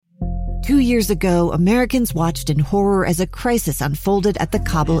2 years ago, Americans watched in horror as a crisis unfolded at the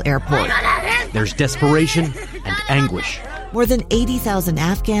Kabul airport. There's desperation and anguish. More than 80,000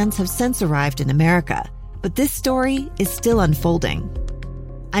 Afghans have since arrived in America, but this story is still unfolding.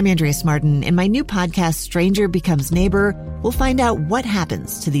 I'm Andrea Smartin. In my new podcast, Stranger Becomes Neighbor, we'll find out what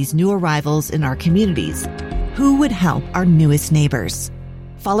happens to these new arrivals in our communities. Who would help our newest neighbors?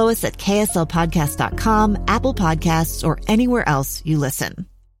 Follow us at kslpodcast.com, Apple Podcasts, or anywhere else you listen.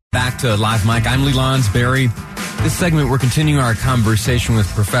 Back to Live Mike. I'm Lee Lonsberry. This segment, we're continuing our conversation with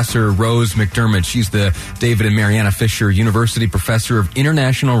Professor Rose McDermott. She's the David and Mariana Fisher University Professor of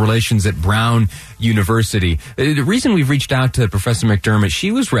International Relations at Brown University. The reason we've reached out to Professor McDermott,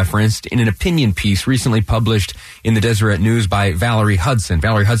 she was referenced in an opinion piece recently published in the Deseret News by Valerie Hudson.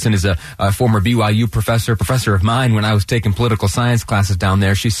 Valerie Hudson is a former BYU professor of mine when I was taking political science classes down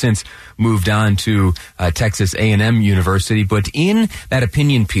there. She's since moved on to Texas A&M University. But in that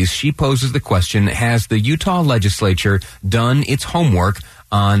opinion piece, she poses the question, has the Utah legislature done its homework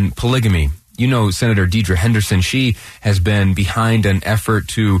on polygamy? You know, Senator Deidre Henderson, she has been behind an effort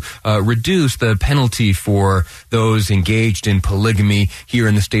to reduce the penalty for those engaged in polygamy here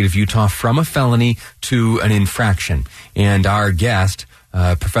in the state of Utah from a felony to an infraction. And our guest,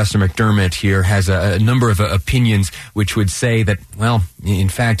 Professor McDermott here, has a number of opinions which would say that, well, in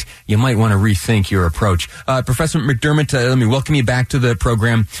fact, you might want to rethink your approach. Professor McDermott, let me welcome you back to the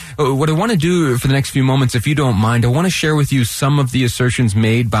program. What I want to do for the next few moments, if you don't mind, I want to share with you some of the assertions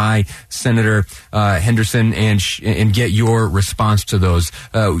made by Senator Henderson and get your response to those.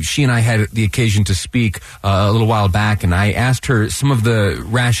 She and I had the occasion to speak a little while back, and I asked her some of the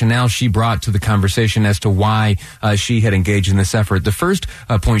rationale she brought to the conversation as to why she had engaged in this effort. The first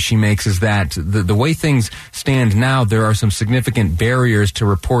point she makes is that the way things stand now, there are some significant barriers to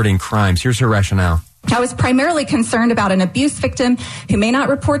reporting crimes. Here's her rationale. I was primarily concerned about an abuse victim who may not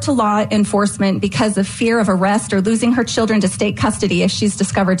report to law enforcement because of fear of arrest or losing her children to state custody if she's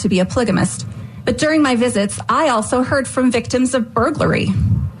discovered to be a polygamist. But during my visits, I also heard from victims of burglary,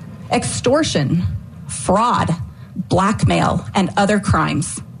 extortion, fraud, blackmail, and other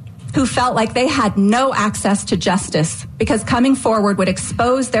crimes, who felt like they had no access to justice because coming forward would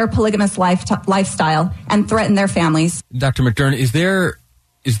expose their polygamous lifestyle and threaten their families. Dr. McDermott,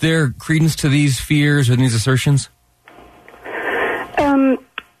 is there credence to these fears or these assertions?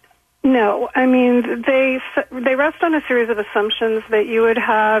 No. I mean, they rest on a series of assumptions that you would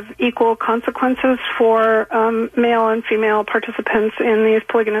have equal consequences for male and female participants in these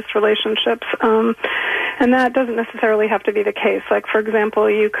polygamous relationships. And that doesn't necessarily have to be the case. Like, for example,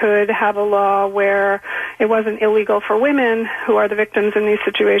 you could have a law where it wasn't illegal for women who are the victims in these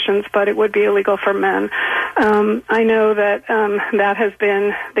situations, but it would be illegal for men. I know that that has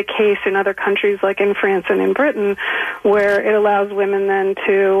been the case in other countries, like in France and in Britain, where it allows women then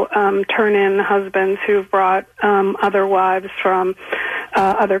to turn in husbands who've brought other wives from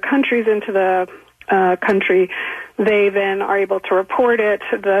other countries into the country. They then are able to report it.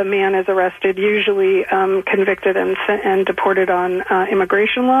 The man is arrested, usually convicted and deported on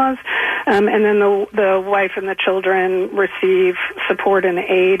immigration laws. And then the wife and the children receive support and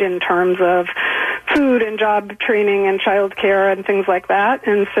aid in terms of food and job training and child care and things like that.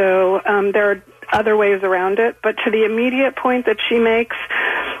 And so there are other ways around it. But to the immediate point that she makes,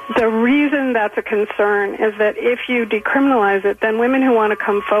 the reason that's a concern is that if you decriminalize it, then women who want to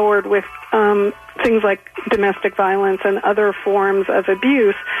come forward with things like domestic violence and other forms of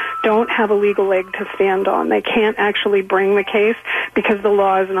abuse don't have a legal leg to stand on. They can't actually bring the case because the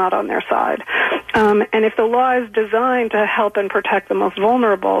law is not on their side. And if the law is designed to help and protect the most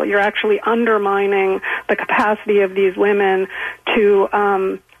vulnerable, you're actually undermining the capacity of these women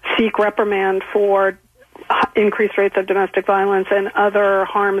to seek reprimand for increased rates of domestic violence and other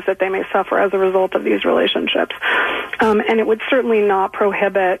harms that they may suffer as a result of these relationships. And it would certainly not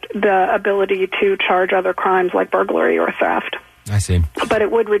prohibit the ability to charge other crimes like burglary or theft. I see. But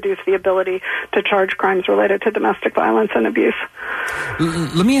it would reduce the ability to charge crimes related to domestic violence and abuse.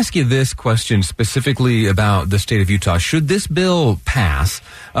 Let me ask you this question specifically about the state of Utah. Should this bill pass,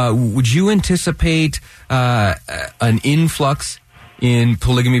 would you anticipate an influx in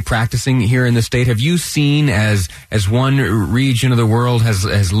polygamy practicing here in the state? Have you seen, as one region of the world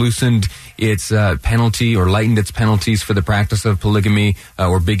has loosened its penalty or lightened its penalties for the practice of polygamy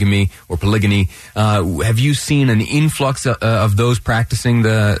or bigamy or polygyny, have you seen an influx of those practicing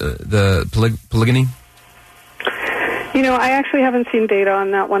the polygyny? You know, I actually haven't seen data on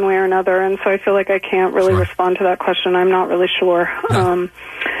that one way or another, and so I feel like I can't really respond to that question. I'm not really sure. No.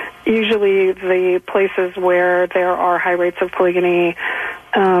 Usually the places where there are high rates of polygyny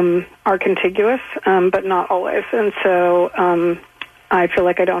are contiguous, but not always. And so I feel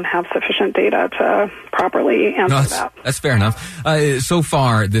like I don't have sufficient data to properly answer that. That's fair enough. So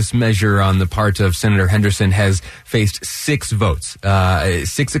far, this measure on the part of Senator Henderson has faced 6 votes,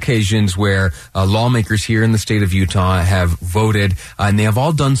 6 occasions where lawmakers here in the state of Utah have voted, and they have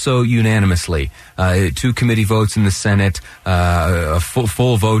all done so unanimously. 2 committee votes in the Senate, a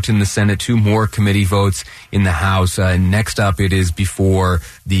full vote in the Senate, 2 more committee votes in the House. Next up, it is before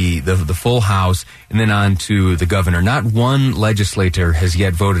the full House, and then on to the governor. Not one legislator has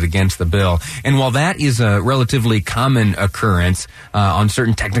yet voted against the bill. And while that is a relatively common occurrence on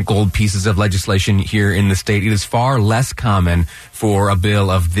certain technical pieces of legislation here in the state, it is far less common for a bill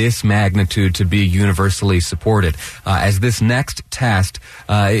of this magnitude to be universally supported. As this next test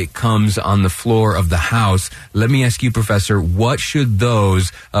it comes on the floor of the House, let me ask you, Professor, what should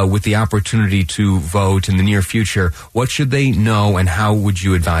those with the opportunity to vote in the near future, what should they know, and how would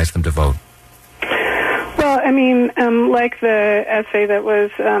you advise them to vote? Well, I mean, like the essay that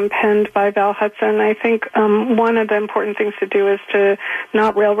was penned by Val Hudson, I think one of the important things to do is to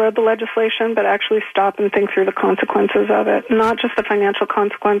not railroad the legislation, but actually stop and think through the consequences of it, not just the financial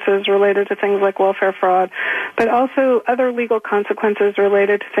consequences related to things like welfare fraud, but also other legal consequences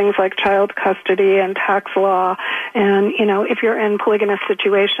related to things like child custody and tax law. And, you know, if you're in polygamous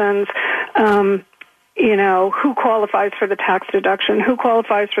situations, you know, who qualifies for the tax deduction? Who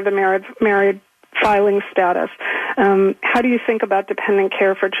qualifies for the married filing status? How do you think about dependent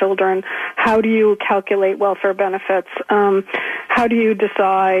care for children? How do you calculate welfare benefits? How do you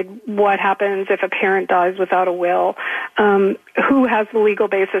decide what happens if a parent dies without a will? Who has the legal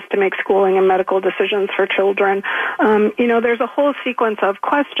basis to make schooling and medical decisions for children? You know, there's a whole sequence of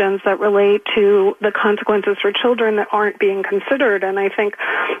questions that relate to the consequences for children that aren't being considered. And I think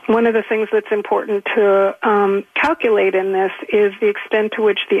one of the things that's important to calculate in this is the extent to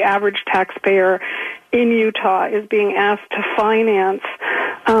which the average taxpayer in Utah is being asked to finance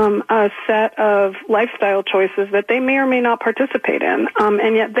a set of lifestyle choices that they may or may not participate in.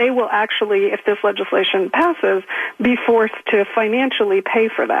 And yet they will actually, if this legislation passes, be forced to financially pay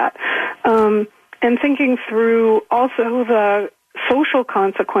for that. And thinking through also the social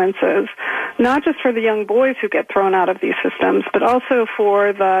consequences, not just for the young boys who get thrown out of these systems, but also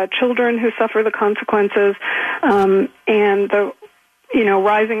for the children who suffer the consequences, and the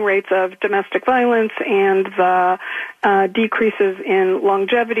rising rates of domestic violence and the decreases in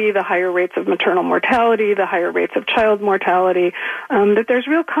longevity, the higher rates of maternal mortality, the higher rates of child mortality, that there's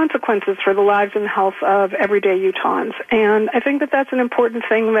real consequences for the lives and health of everyday Utahns. And I think that that's an important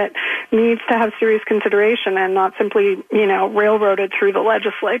thing that needs to have serious consideration and not simply, railroaded through the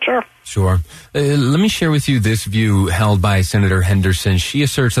legislature. Sure. Let me share with you this view held by Senator Henderson. She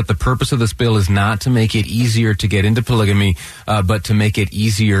asserts that the purpose of this bill is not to make it easier to get into polygamy, but to make it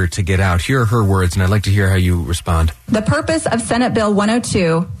easier to get out. Here are her words, and I'd like to hear how you respond. The purpose of Senate Bill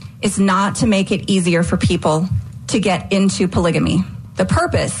 102 is not to make it easier for people to get into polygamy. The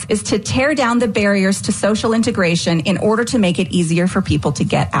purpose is to tear down the barriers to social integration in order to make it easier for people to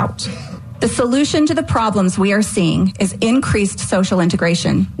get out. The solution to the problems we are seeing is increased social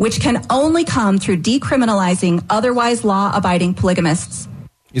integration, which can only come through decriminalizing otherwise law-abiding polygamists.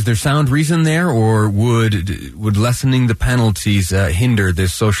 Is there sound reason there, or would lessening the penalties hinder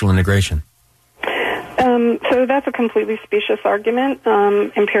this social integration? So that's a completely specious argument,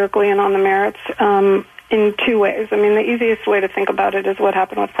 empirically and on the merits, in two ways. I mean, the easiest way to think about it is what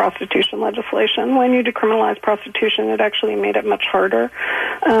happened with prostitution legislation. When you decriminalized prostitution, it actually made it much harder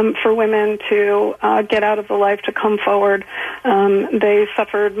for women to get out of the life, to come forward. They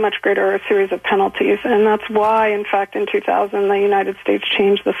suffered much greater series of penalties, and that's why, in fact, in 2000, the United States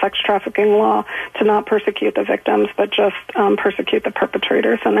changed the sex trafficking law to not persecute the victims, but just persecute the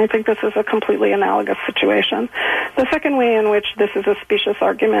perpetrators. And I think this is a completely analogous situation. The second way in which this is a specious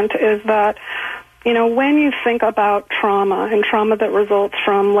argument is that when you think about trauma and trauma that results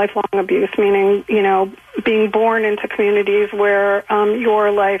from lifelong abuse, meaning, being born into communities where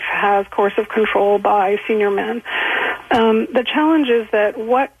your life has coercive control by senior men, the challenge is that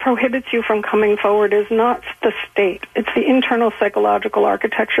what prohibits you from coming forward is not the state. It's the internal psychological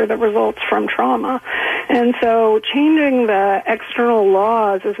architecture that results from trauma. And so changing the external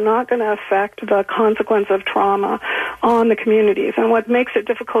laws is not going to affect the consequence of trauma on the communities. And what makes it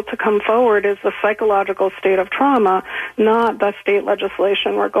difficult to come forward is the psychological state of trauma, not the state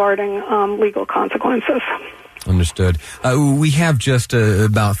legislation regarding legal consequences. Understood. We have just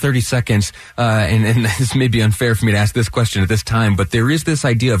about 30 seconds, and this may be unfair for me to ask this question at this time, but there is this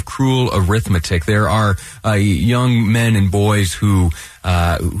idea of cruel arithmetic. There are young men and boys who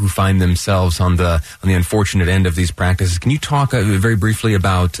find themselves on the unfortunate end of these practices. Can you talk very briefly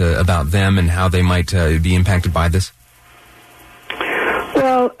about them and how they might be impacted by this?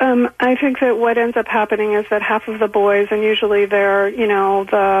 Well, I think that what ends up happening is that half of the boys, and usually they're,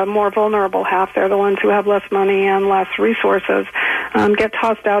 the more vulnerable half, they're the ones who have less money and less resources, get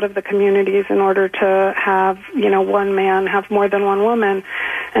tossed out of the communities in order to have, one man have more than one woman.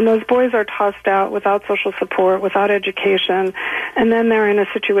 And those boys are tossed out without social support, without education, and then they're in a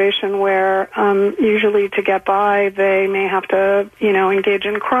situation where usually to get by, they may have to, engage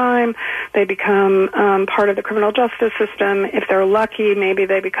in crime. They become part of the criminal justice system. If they're lucky, maybe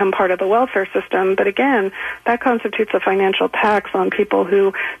they become part of the welfare system. But again, that constitutes a financial tax on people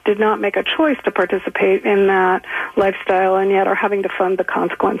who did not make a choice to participate in that lifestyle and yet are having to fund the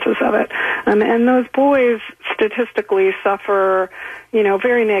consequences of it. And those boys statistically suffer,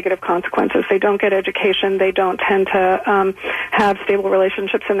 very negative consequences. They don't get education. They don't tend to have stable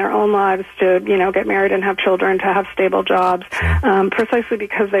relationships in their own lives, to, get married and have children, to have stable jobs, precisely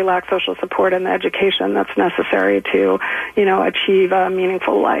because they lack social support and the education that's necessary to, achieve a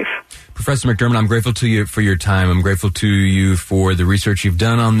meaningful life. Professor McDermott, I'm grateful to you for your time. I'm grateful to you for the research you've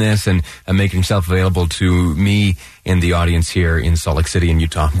done on this and making yourself available to me and the audience here in Salt Lake City in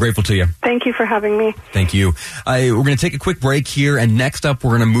Utah. I'm grateful to you. Thank you for having me. Thank you. We're going to take a quick break here, and next up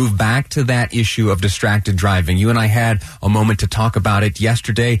we're going to move back to that issue of distracted driving. You and I had a moment to talk about it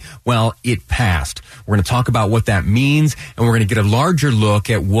yesterday. Well, it passed. We're going to talk about what that means, and we're going to get a larger look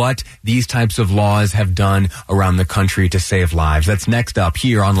at what these types of laws have done around the country to save lives. That's next up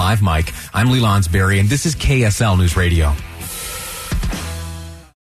here on Live Mike. I'm Lee Lonsberry, and this is KSL News Radio.